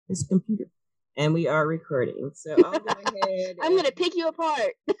his computer. And we are recording. So I'll go ahead. I'm going to pick you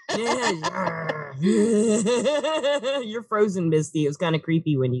apart. Yeah. You're frozen, Misty. It was kind of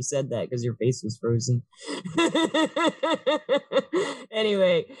creepy when you said that because your face was frozen.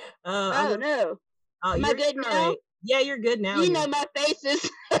 Anyway. Oh, no. Am I good now? Right. Yeah, you're good now. You know my faces.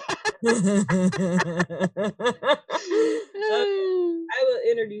 Okay. I will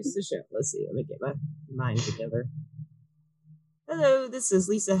introduce the show. Let's see. Let me get my mind together. Hello, this is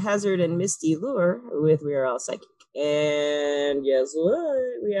Lisa Hazard and Misty Lure with We Are All Psychic. And guess what?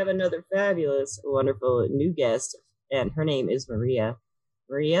 We have another fabulous, wonderful new guest, and her name is Maria.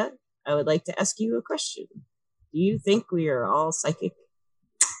 Maria, I would like to ask you a question. Do you think we are all psychic?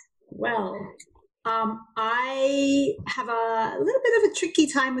 Well, I have a little bit of a tricky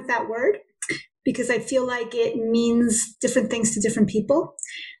time with that word because I feel like it means different things to different people.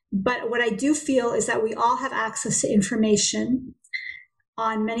 But what I do feel is that we all have access to information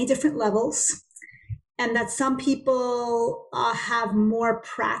on many different levels, and that some people have more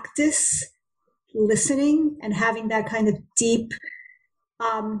practice listening and having that kind of deep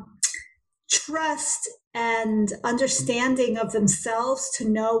trust and understanding of themselves to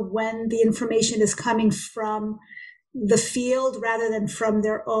know when the information is coming from the field rather than from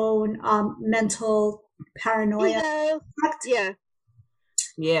their own mental paranoia. Yeah.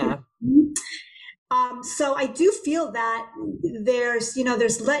 Yeah. So I do feel that there's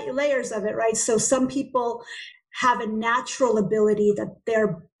layers of it, right? So some people have a natural ability that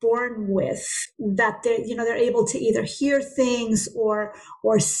they're born with, that they're able to either hear things or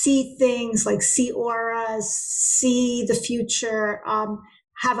see things, like see auras, see the future,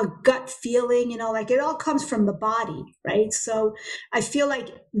 have a gut feeling, like it all comes from the body, right? So I feel like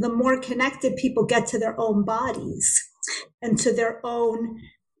the more connected people get to their own bodies and to their own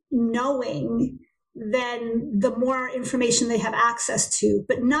knowing, then the more information they have access to.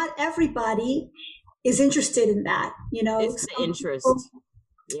 But not everybody is interested in that, It's the interest.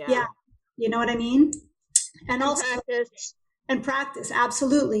 Yeah. You know what I mean? And also practice.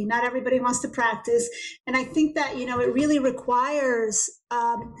 Absolutely. Not everybody wants to practice. And I think that, it really requires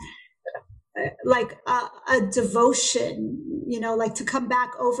like a devotion, like to come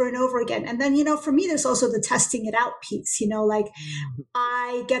back over and over again. And then, for me, there's also the testing it out piece, like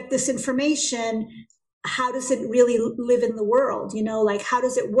I get this information. How does it really live in the world? Like how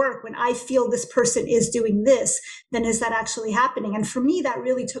does it work when I feel this person is doing this? Then is that actually happening? And for me, that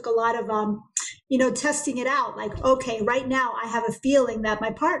really took a lot of, testing it out. Like, okay, right now I have a feeling that my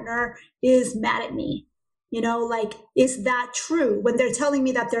partner is mad at me. Like, is that true when they're telling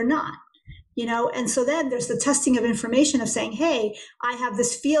me that they're not? And so then there's the testing of information of saying, hey, I have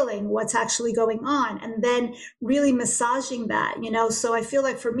this feeling, what's actually going on? And then really massaging that, so I feel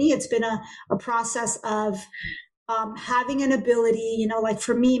like for me, it's been a process of having an ability, like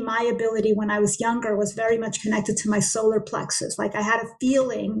for me, my ability when I was younger was very much connected to my solar plexus. Like I had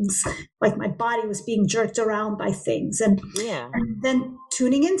feelings like my body was being jerked around by things, and then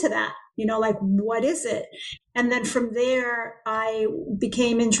tuning into that, like what is it? And then from there, I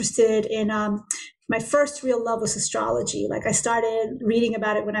became interested in my first real love was astrology. Like I started reading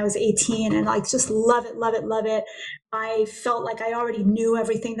about it when I was 18 and like just love it, love it, love it. I felt like I already knew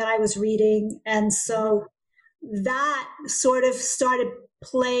everything that I was reading. And so that sort of started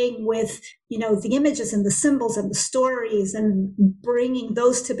playing with, the images and the symbols and the stories and bringing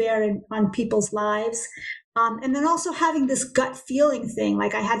those to bear on people's lives. And then also having this gut feeling thing,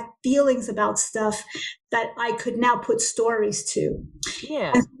 like I had feelings about stuff that I could now put stories to.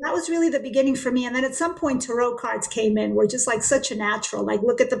 Yeah. And that was really the beginning for me. And then at some point, tarot cards came in, were just like such a natural, like,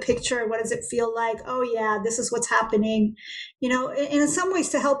 look at the picture. What does it feel like? Oh yeah, this is what's happening, and in some ways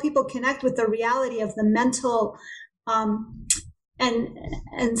to help people connect with the reality of the mental, and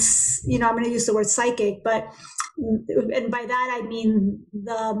I'm going to use the word psychic, but, and by that, I mean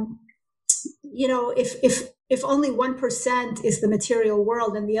if only 1% is the material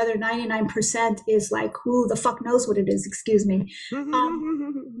world and the other 99% is like, who the fuck knows what it is, excuse me,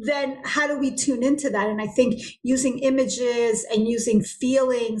 then how do we tune into that? And I think using images and using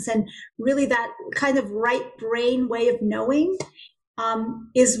feelings and really that kind of right brain way of knowing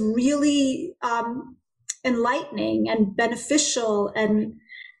is really enlightening and beneficial. And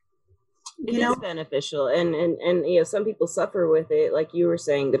it is beneficial, and some people suffer with it, like you were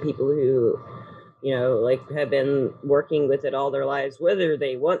saying, the people who like have been working with it all their lives, whether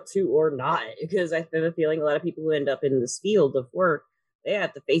they want to or not, because I have a feeling a lot of people who end up in this field of work, they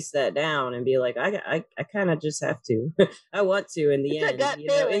have to face that down and be like, I kind of just have to. I want to in the end.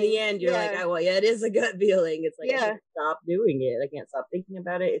 In the end, you're like, it is a gut feeling. It's like I can't stop doing it. I can't stop thinking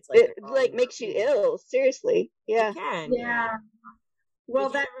about it. It's like it like makes you ill. Seriously. Yeah. It can. Well,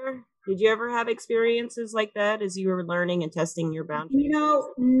 did you ever have experiences like that as you were learning and testing your boundaries?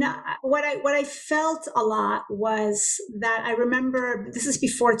 No, what I felt a lot was that I remember, this is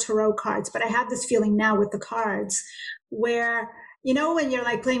before tarot cards, but I have this feeling now with the cards where, when you're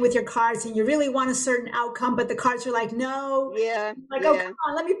like playing with your cards and you really want a certain outcome, but the cards are like, no. Yeah. Like, oh, come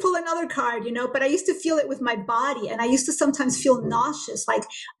on, let me pull another card, but I used to feel it with my body, and I used to sometimes feel nauseous. Like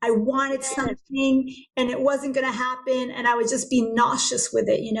I wanted something and it wasn't going to happen, and I would just be nauseous with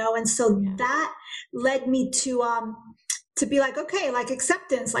it, and so that led me to be like, okay, like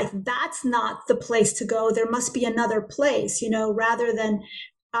acceptance, like that's not the place to go. There must be another place, rather than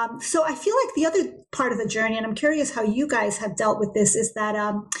so I feel like the other part of the journey, and I'm curious how you guys have dealt with this, is that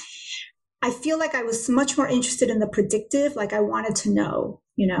I feel like I was much more interested in the predictive. Like I wanted to know,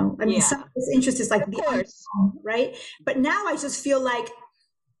 I mean, some of this interest is like the unknown, right? But now I just feel like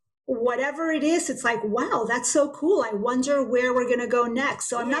whatever it is, it's like, wow, that's so cool. I wonder where we're going to go next.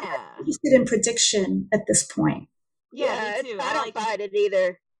 So I'm not interested in prediction at this point. Yeah, I don't find it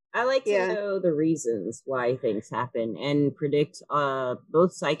either. I like to know the reasons why things happen and predict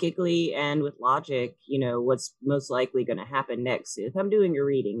both psychically and with logic, what's most likely going to happen next if I'm doing a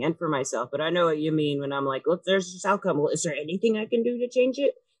reading and for myself. But I know what you mean when I'm like, look, there's this outcome. Well, is there anything I can do to change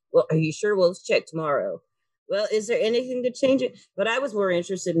it? Well, are you sure? Well, let's check tomorrow. Well, is there anything to change it? But I was more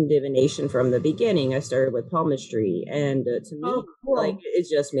interested in divination from the beginning. I started with palmistry, and to me, like, it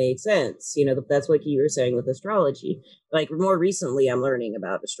just made sense. That's what you were saying with astrology. Like, more recently, I'm learning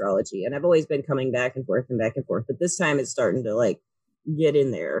about astrology, and I've always been coming back and forth. But this time it's starting to, like, get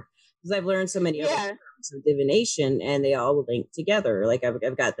in there. Because I've learned so many other terms of divination, and they all link together. Like,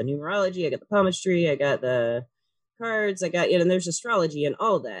 I've got the numerology, I got the palmistry, I got the cards, I got, and there's astrology and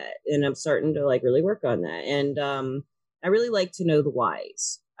all that, and I'm starting to like really work on that. And I really like to know the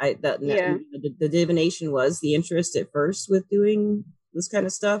whys. The divination was the interest at first with doing this kind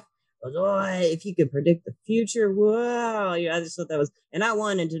of stuff. I was, if you could predict the future, wow, I just thought that was, and I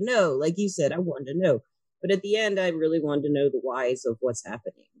wanted to know, like you said, I wanted to know. But at the end, I really wanted to know the whys of what's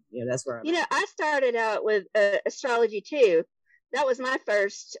happening. That's where I started out with astrology too. That was my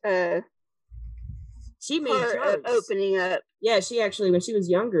first she made charts. Opening up. Yeah, she actually, when she was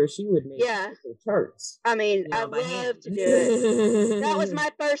younger, she would make charts. I mean, I love to do it. That was my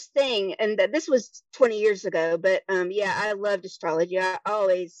first thing, and this was 20 years ago. But I loved astrology. I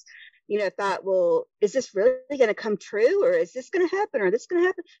always, thought, well, is this really going to come true, or is this going to happen, or this going to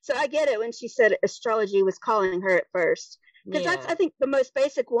happen? So I get it when she said astrology was calling her at first, because that's, I think, the most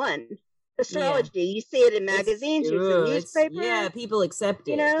basic one. Astrology, you see it in magazines, you see newspapers. Yeah, people accept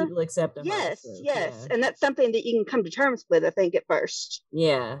it. People accept it. Yes, and that's something that you can come to terms with, I think, at first.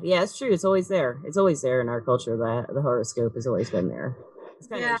 Yeah, it's true. It's always there. It's always there in our culture. That the horoscope has always been there. It's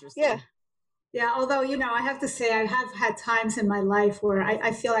kind of interesting. Yeah, although, I have to say, I have had times in my life where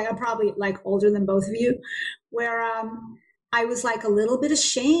I feel like I'm probably like older than both of you, where I was like a little bit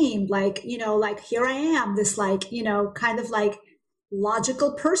ashamed, like, like here I am, this like, kind of like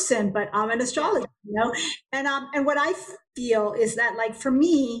logical person, but I'm an astrologer, and what I feel is that, like, for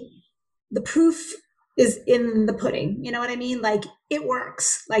me, the proof is in the pudding. You know what I mean? Like, it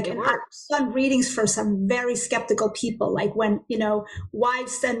works. Like, I've done readings for some very skeptical people, like when,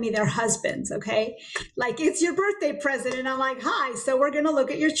 wives send me their husbands, okay? Like, it's your birthday present, and I'm like, hi, so we're going to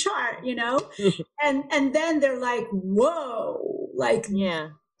look at your chart, and then they're like, whoa, like,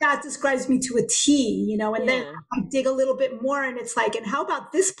 that describes me to a T, and then I dig a little bit more, and it's like, and how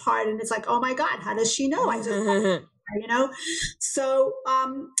about this part? And it's like, oh my God, how does she know? I just, So,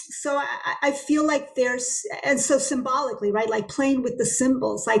 I feel like there's, and so symbolically, right? Like playing with the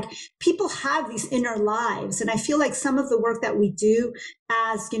symbols, like people have these inner lives. And I feel like some of the work that we do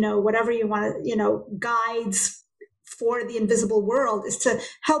as, whatever you want to, guides for the invisible world is to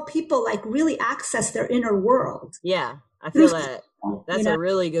help people like really access their inner world. Yeah, I feel that. That's a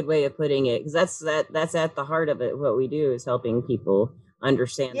really good way of putting it, because that's at the heart of it. What we do is helping people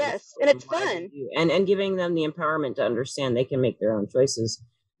understand. Yes, and it's fun. And giving them the empowerment to understand they can make their own choices.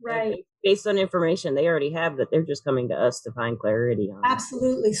 Right. Based on information they already have that they're just coming to us to find clarity on.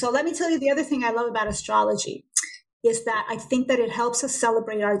 Absolutely. So let me tell you the other thing I love about astrology is that I think that it helps us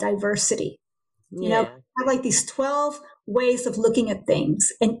celebrate our diversity. I have like these 12 ways of looking at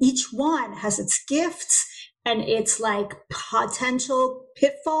things, and each one has its gifts and it's like potential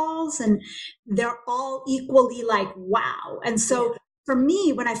pitfalls, and they're all equally like, wow. And so for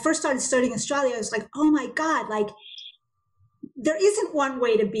me, when I first started studying astrology, I was like, oh my God, like there isn't one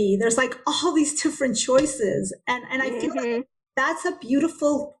way to be. There's like all these different choices. And I feel like that's a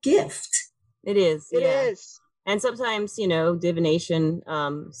beautiful gift. It is. It is. And sometimes, divination,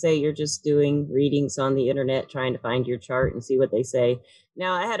 say you're just doing readings on the internet, trying to find your chart and see what they say.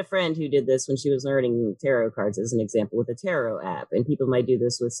 Now, I had a friend who did this when she was learning tarot cards, as an example, with a tarot app. And people might do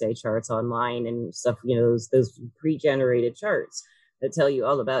this with, say, charts online and stuff, those pre-generated charts that tell you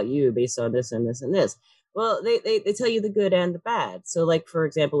all about you based on this and this and this. Well, they tell you the good and the bad. So, like, for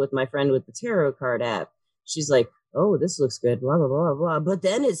example, with my friend with the tarot card app, she's like, oh, this looks good, blah, blah, blah, blah. But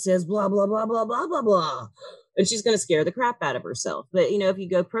then it says blah, blah, blah, blah, blah, blah, blah. And she's going to scare the crap out of herself. But, if you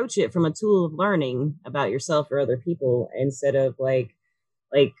go approach it from a tool of learning about yourself or other people, instead of like,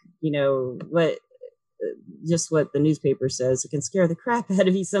 what, just what the newspaper says, it can scare the crap out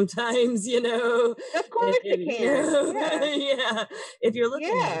of you sometimes, Of course it can. Yeah. If you're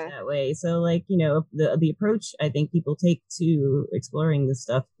looking at it that way. So, like, the approach I think people take to exploring this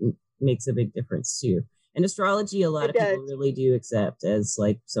stuff makes a big difference too. And astrology, a lot of people really do accept as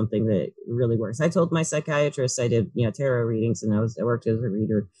like something that really works. I told my psychiatrist I did, tarot readings, and I worked as a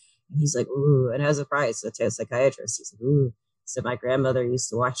reader, and he's like, ooh, and I was surprised. A psychiatrist, he's like, ooh. So my grandmother used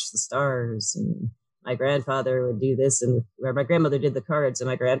to watch the stars, and my grandfather would do this, and my grandmother did the cards, and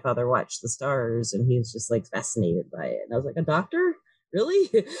my grandfather watched the stars, and he was just like fascinated by it. And I was like, a doctor? Really?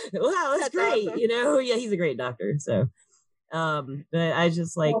 Wow, that's great. Awesome. Yeah, he's a great doctor. So, but I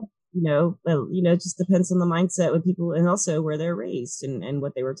just like, it just depends on the mindset with people, and also where they're raised and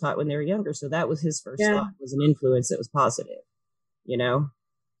what they were taught when they were younger. So that was his first thought, was an influence that was positive,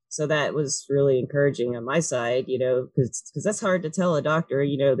 So that was really encouraging on my side, because that's hard to tell a doctor,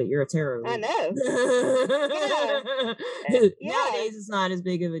 that you're a tarot reader. I know. Nowadays, it's not as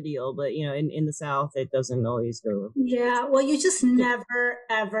big of a deal, but, in the South, it doesn't always go. Yeah, well, you just never,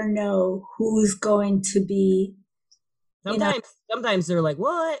 ever know who's going to be. Sometimes they're like,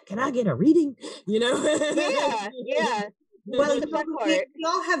 what? Can I get a reading? Yeah. Well, we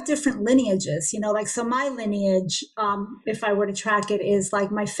all have different lineages, so my lineage, if I were to track it, is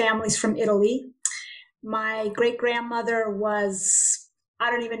like my family's from Italy. My great grandmother was, I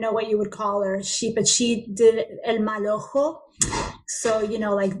don't even know what you would call her, but she did el mal ojo. So,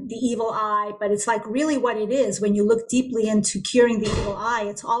 like the evil eye, but it's like really what it is. When you look deeply into curing the evil eye,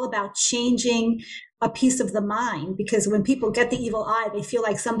 it's all about changing a piece of the mind, because when people get the evil eye, they feel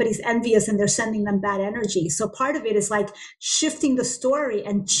like somebody's envious and they're sending them bad energy. So part of it is like shifting the story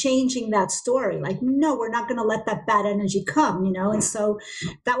and changing that story. Like, no, we're not going to let that bad energy come, and so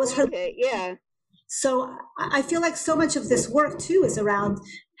that was her. Okay, yeah. So I feel like so much of this work too is around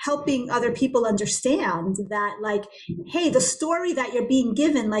helping other people understand that, like, hey, the story that you're being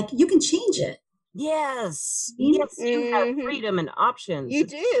given, like, you can change it. Yes, you have freedom and options. You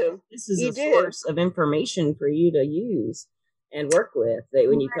do. This is a source of information for you to use and work with that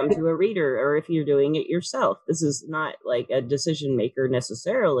when you come to a reader, or if you're doing it yourself. This is not like a decision maker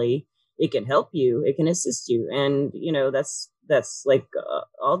necessarily. It can help you. It can assist you. And, that's like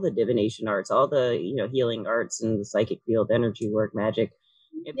all the divination arts, all the, healing arts and the psychic field, energy work, magic.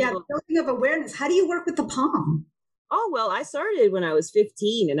 Building of awareness. How do you work with the palm? Oh, well, I started when I was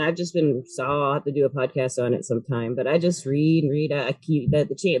 15, and I've just I'll have to do a podcast on it sometime, but I just read. I keep that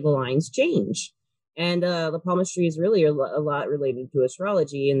the lines change. And the palmistry is really a lot related to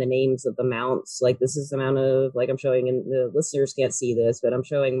astrology and the names of the mounts. Like, this is the amount of, like, I'm showing, and the listeners can't see this, but I'm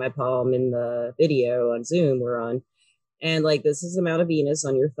showing my palm in the video on Zoom we're on. And like, this is the amount of Venus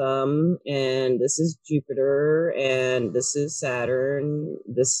on your thumb, and this is Jupiter, and this is Saturn,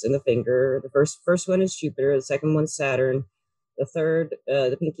 this in the finger. The first one is Jupiter, the second one's Saturn. The third,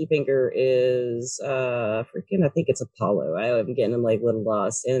 the pinky finger is I think it's Apollo. I'm getting like a little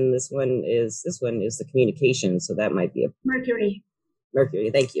lost. And this one is the communication, so that might be a Mercury.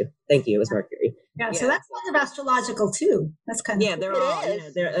 Thank you. It was Mercury. Yeah, so that's kind of astrological too. That's kind of cool.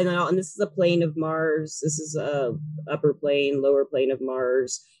 They're all, and this is a plane of Mars. This is a upper plane, lower plane of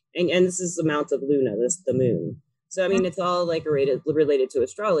Mars, and this is the mount of Luna. This is the moon. So I mean, it's all like related to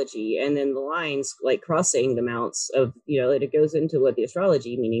astrology, and then the lines like crossing the mounts of it goes into what the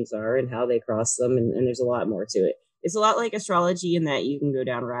astrology meanings are and how they cross them, and there's a lot more to it. It's a lot like astrology in that you can go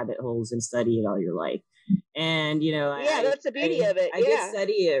down rabbit holes and study it all your life. And that's the beauty of it. I did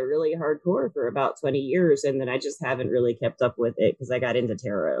study it really hardcore for about 20 years, and then I just haven't really kept up with it because I got into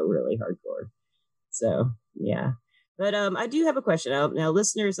tarot really hardcore. So yeah, but I do have a question now.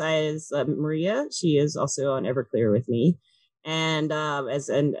 Listeners, Maria, she is also on Everclear with me, and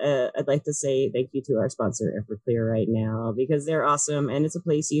I'd like to say thank you to our sponsor Everclear right now, because they're awesome, and it's a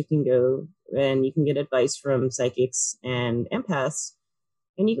place you can go and you can get advice from psychics and empaths.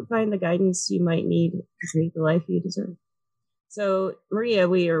 And you can find the guidance you might need to create the life you deserve. So, Maria,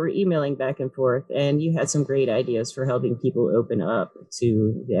 we are emailing back and forth, and you had some great ideas for helping people open up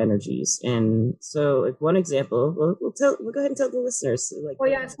to the energies. And so, like, one example, we'll go ahead and tell the listeners. Like, well,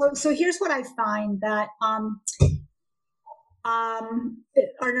 yeah. So here's what I find that our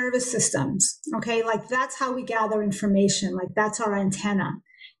nervous systems, okay, like that's how we gather information. Like that's our antenna,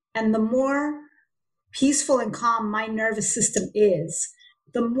 and the more peaceful and calm my nervous system is,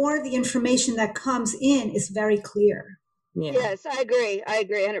 the more the information that comes in is very clear. Yeah. Yes, I agree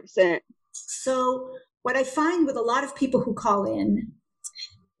 100%. So what I find with a lot of people who call in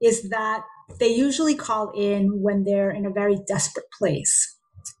is that they usually call in when they're in a very desperate place.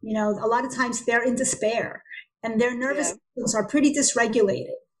 You know, a lot of times they're in despair and their nervous systems are pretty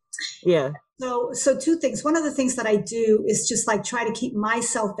dysregulated. Yeah. So two things. One of the things that I do is just like try to keep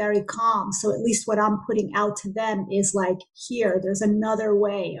myself very calm. So at least what I'm putting out to them is like, here, there's another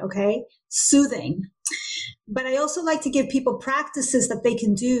way. Okay. Soothing. But I also like to give people practices that they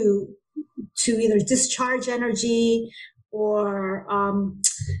can do to either discharge energy or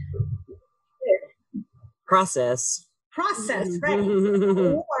process, right?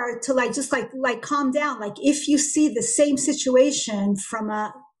 Or to like just like calm down. Like if you see the same situation from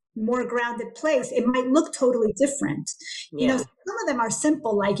a more grounded place, it might look totally different. You know, some of them are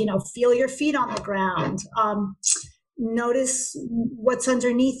simple, like, you know, feel your feet on the ground. Notice what's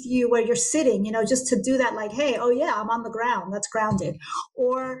underneath you where you're sitting, you know, just to do that, like, hey, oh yeah, I'm on the ground, that's grounded.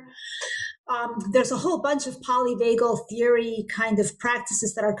 Or there's a whole bunch of polyvagal theory kind of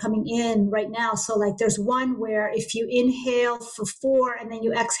practices that are coming in right now. So like there's one where if you inhale for 4 and then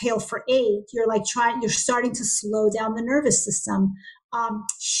you exhale for 8, you're like you're starting to slow down the nervous system.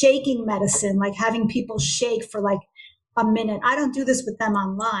 Shaking medicine, like having people shake for like a minute. I don't do this with them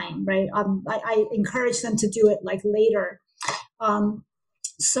online, right? I encourage them to do it like later.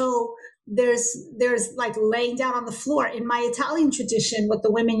 So there's like laying down on the floor. In my Italian tradition, what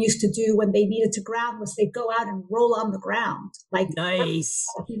the women used to do when they needed to ground was they go out and roll on the ground. Like nice,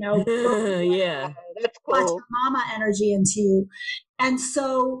 you know, yeah, that's cool. Mama energy into you. And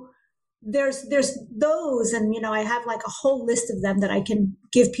so there's those, and, you know, I have like a whole list of them that I can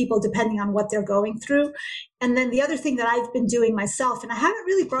give people depending on what they're going through. And then the other thing that I've been doing myself, and I haven't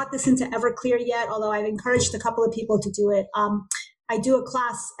really brought this into Everclear yet, although I've encouraged a couple of people to do it. I do a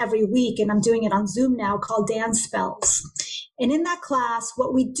class every week, and I'm doing it on Zoom now, called Dance Spells. And in that class,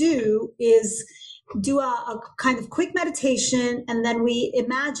 what we do is do a kind of quick meditation, and then we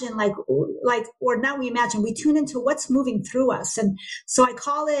imagine we tune into what's moving through us. And so I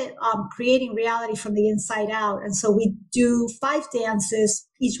call it creating reality from the inside out. And so we do 5 dances,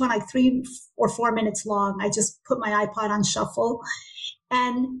 each one like 3 or 4 minutes long. I just put my iPod on shuffle,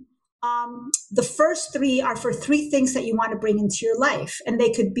 and the first 3 are for 3 things that you want to bring into your life, and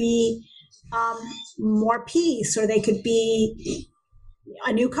they could be more peace, or they could be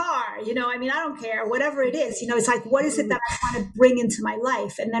a new car, you know, I mean, I don't care, whatever it is, you know, it's like, what is it that I want to bring into my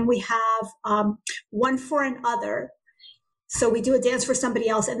life? And then we have one for an other. So we do a dance for somebody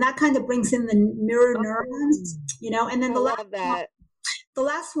else, and that kind of brings in the mirror neurons, you know, and then the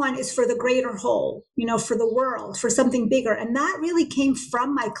last one is for the greater whole, you know, for the world, for something bigger. And that really came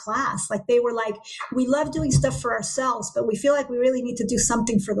from my class. Like they were like, we love doing stuff for ourselves, but we feel like we really need to do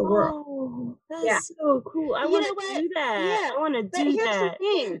something for the world. Oh, that's so cool. I want to do that. Yeah, I want to do here's that. The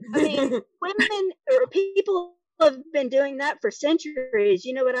thing. I mean, women or people have been doing that for centuries.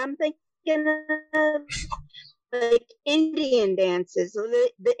 You know what I'm thinking of? Like Indian dances.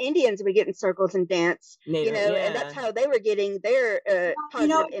 The Indians would get in circles and dance, you know, and that's how they were getting their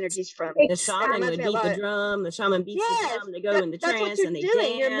positive energies from. The shaman would beat the drum. The shaman beats the drum. They go in the trance and they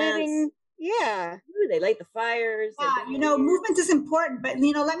dance. You're moving. Yeah. Ooh, they light the fires. You know, movement is important, but,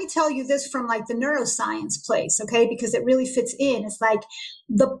 you know, let me tell you this from like the neuroscience place, okay? Because it really fits in. It's like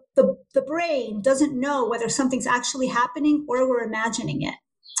the brain doesn't know whether something's actually happening or we're imagining it.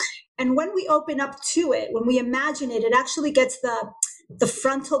 And when we open up to it, when we imagine it, it actually gets the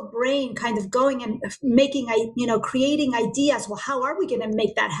frontal brain kind of going and making, you know, creating ideas. Well, how are we going to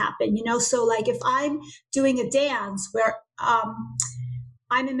make that happen? You know, so like if I'm doing a dance where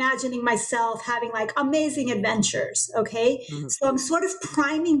I'm imagining myself having like amazing adventures, okay? Mm-hmm. So I'm sort of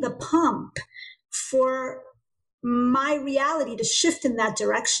priming the pump for my reality to shift in that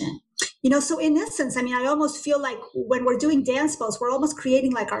direction. You know, so in essence, I mean, I almost feel like when we're doing dance spells, we're almost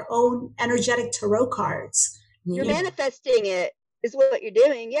creating like our own energetic tarot cards. You're manifesting it is what you're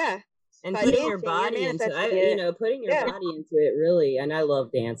doing, yeah. And putting your body into it, you know, putting your body into it, really. And I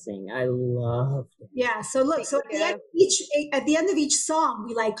love dancing. I love dancing. Yeah. So look, so at the end of each song,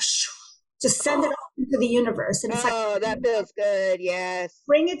 we like just send it off into the universe. And it's like, oh, that feels good. Yes.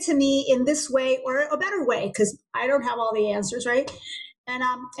 bring it to me in this way or a better way, because I don't have all the answers, right?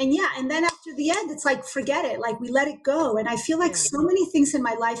 And yeah, and then after the end, it's like, forget it. Like, we let it go. And I feel like so many things in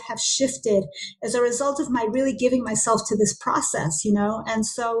my life have shifted as a result of my really giving myself to this process, you know? And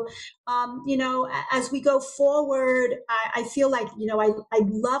so, you know, as we go forward, I feel like, you know, I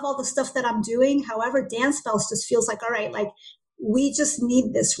love all the stuff that I'm doing. However, Dance Spells just feels like, all right, like, we just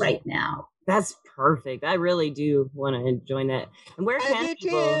need this right now. That's perfect. I really do want to join that. And where can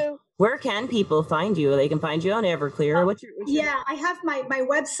people find you? They can find you on Everclear. What's your I have my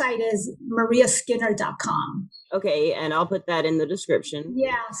website is mariaskinner.com. Okay, and I'll put that in the description.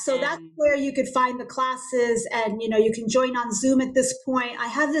 Yeah, so that's where you could find the classes, and you know, you can join on Zoom at this point. I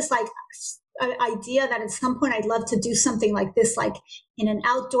have this like idea that at some point I'd love to do something like this, like in an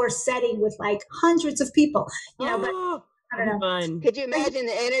outdoor setting with like hundreds of people, you know, but I don't know. Fun. Could you imagine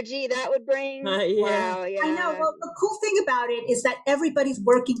the energy that would bring? Yeah. Wow, yeah. I know. Well, the cool thing about it is that everybody's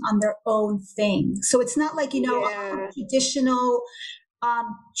working on their own thing. So it's not like, you know, a traditional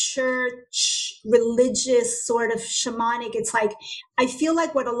church, religious, sort of shamanic. It's like, I feel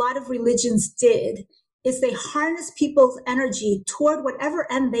like what a lot of religions did is they harness people's energy toward whatever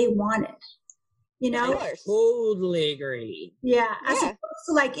end they wanted. You know, I totally agree. Yeah. As opposed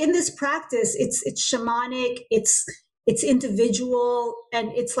to, like, in this practice, it's shamanic, it's individual,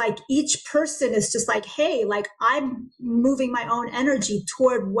 and it's like each person is just like, hey, like, I'm moving my own energy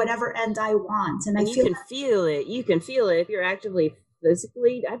toward whatever end I want. And you can feel it. You can feel it if you're actively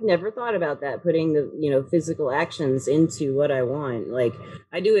physically. I've never thought about that, putting the, you know, physical actions into what I want. Like,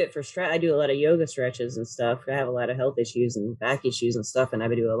 I do it for I do a lot of yoga stretches and stuff. I have a lot of health issues and back issues and stuff, and I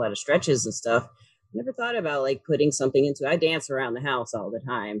do a lot of stretches and stuff. Never thought about like putting something into. I dance around the house all the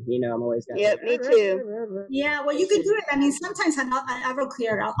time. You know, I'm always got. Yep, me too. Yeah, well, you can do it. I mean, sometimes on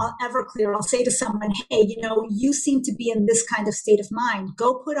Everclear, I'll say to someone, hey, you know, you seem to be in this kind of state of mind.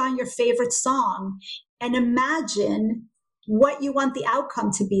 Go put on your favorite song and imagine what you want the outcome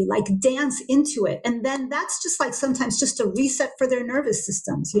to be, like, dance into it. And then that's just like sometimes just a reset for their nervous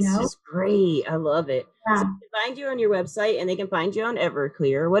systems, you know? This is great. I love it. Yeah. So they can find you on your website, and they can find you on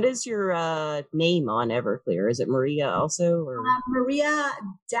Everclear. What is your name on Everclear? Is it Maria also? Or? Maria-LS.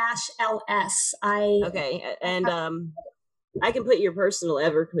 Okay. And I can put your personal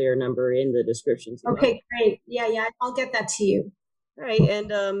Everclear number in the description too. Okay, great. Yeah. I'll get that to you. All right.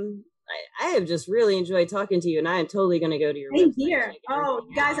 And I have just really enjoyed talking to you, and I am totally going to go to your website. Here. Oh,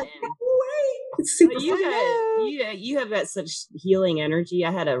 guys, I can't wait. It's super fun. You have got such healing energy.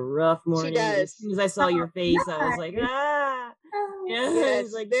 I had a rough morning. As soon as I saw your face, I was like, yeah.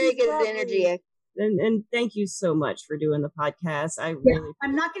 It's like very good energy. And thank you so much for doing the podcast. I'm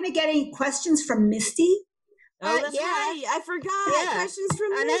not going to get any questions from Misty. Oh, that's right. I forgot. Yeah. Questions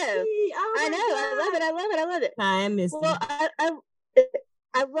from Misty. Oh, I know. I love it. Hi, Misty. Well,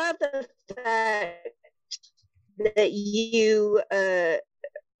 I love the fact that you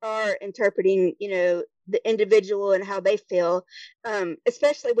are interpreting, you know, the individual and how they feel,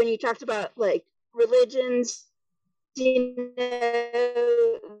 especially when you talked about like religions. You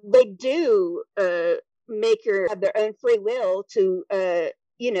know, they do have their own free will to,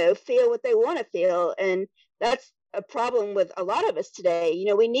 you know, feel what they want to feel, and that's a problem with a lot of us today. You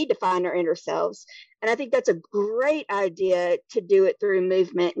know, we need to find our inner selves. And I think that's a great idea to do it through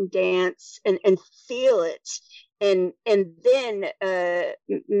movement and dance and feel it. And then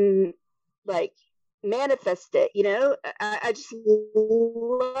like manifest it, you know. I just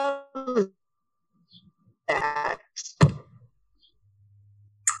love that.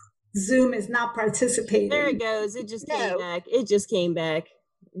 Zoom is not participating. There it goes. It just came back. It just came back.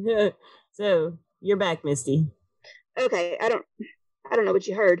 So you're back, Misty. Okay, I don't know what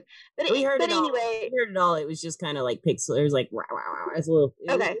you heard, but we heard it anyway, all. We heard it all. It was just kind of like pixel. It was like wow. It's a little.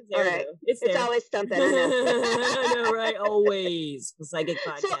 Okay, all right. It's always something. I know. I know, right? Always the psychic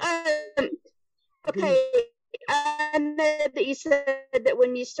podcast. So, okay, I know that you said that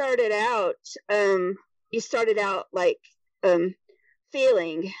when you started out, like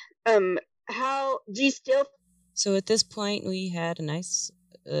feeling. How do you still? So at this point, we had a nice.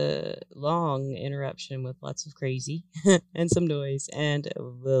 Long interruption with lots of crazy and some noise, and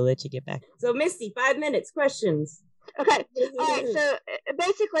we'll let you get back. So Misty, 5 minutes, questions. Okay. All right. So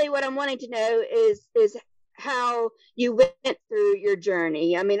basically what I'm wanting to know is how you went through your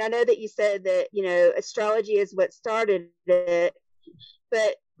journey. I mean, I know that you said that, you know, astrology is what started it,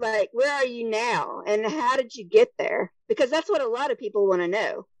 but like, where are you now and how did you get there? Because that's what a lot of people want to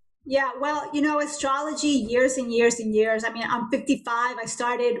know. Yeah, well, you know, astrology, years and years and years. I mean, I'm 55. I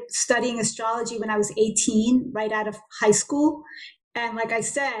started studying astrology when I was 18, right out of high school. And like I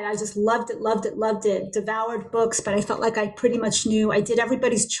said, I just loved it, loved it, loved it. Devoured books, but I felt like I pretty much knew. I did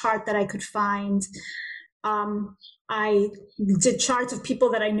everybody's chart that I could find. I did charts of people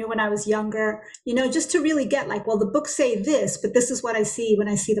that I knew when I was younger, just to really get like, well, the books say this, but this is what I see when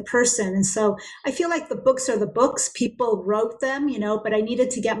I see the person. And so I feel like the books are the books. People wrote them, but I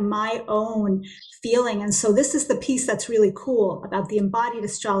needed to get my own feeling. And so this is the piece that's really cool about the embodied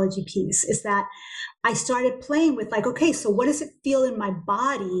astrology piece, is that I started playing with like, okay, so what does it feel in my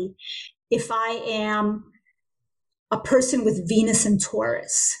body if I am a person with Venus and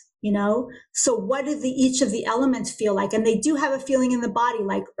Taurus? So what do each of the elements feel like? And they do have a feeling in the body,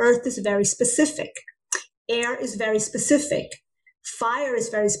 like earth is very specific, air is very specific, fire is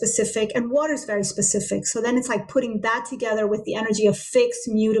very specific, and water is very specific. So then it's like putting that together with the energy of fixed,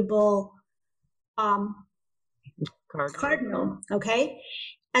 mutable, cardinal. Okay.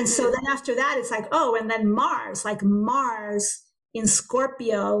 And so then after that, it's like, oh, and then Mars in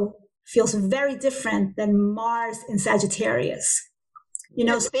Scorpio feels very different than Mars in Sagittarius.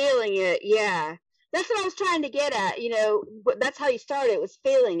 Feeling it. Yeah. That's what I was trying to get at. That's how you started, was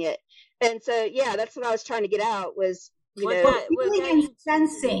feeling it. And so, yeah, that's what I was trying to get out was, feeling and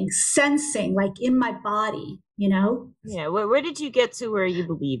sensing like in my body, Yeah. Where did you get to where you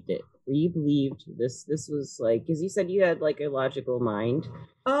believed it? Where you believed this was like, because you said you had like a logical mind.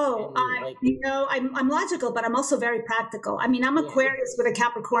 Oh, I'm logical, but I'm also very practical. I mean, I'm Aquarius with a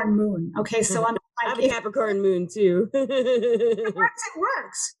Capricorn moon. Okay, so I'm I have a Capricorn moon too. It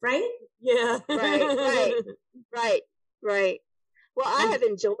works, right? Yeah. Right. Well, I have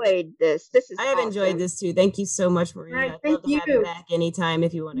enjoyed this. I have enjoyed this too. Thank you so much, Maria. Right, thank you. Have you back anytime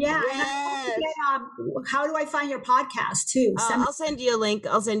if you want to. Yeah. Yes. How do I find your podcast too? I'll send you a link.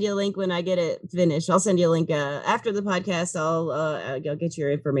 I'll send you a link when I get it finished. I'll send you a link after the podcast. I'll get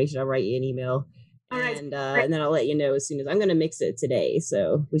your information. I'll write you an email. All right. And then I'll let you know as soon as I'm going to mix it today.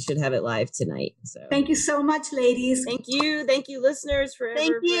 So we should have it live tonight. So thank you so much, ladies. Thank you, listeners, forever.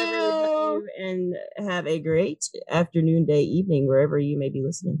 Thank you. Forever, and have a great afternoon, day, evening, wherever you may be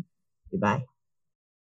listening. Goodbye.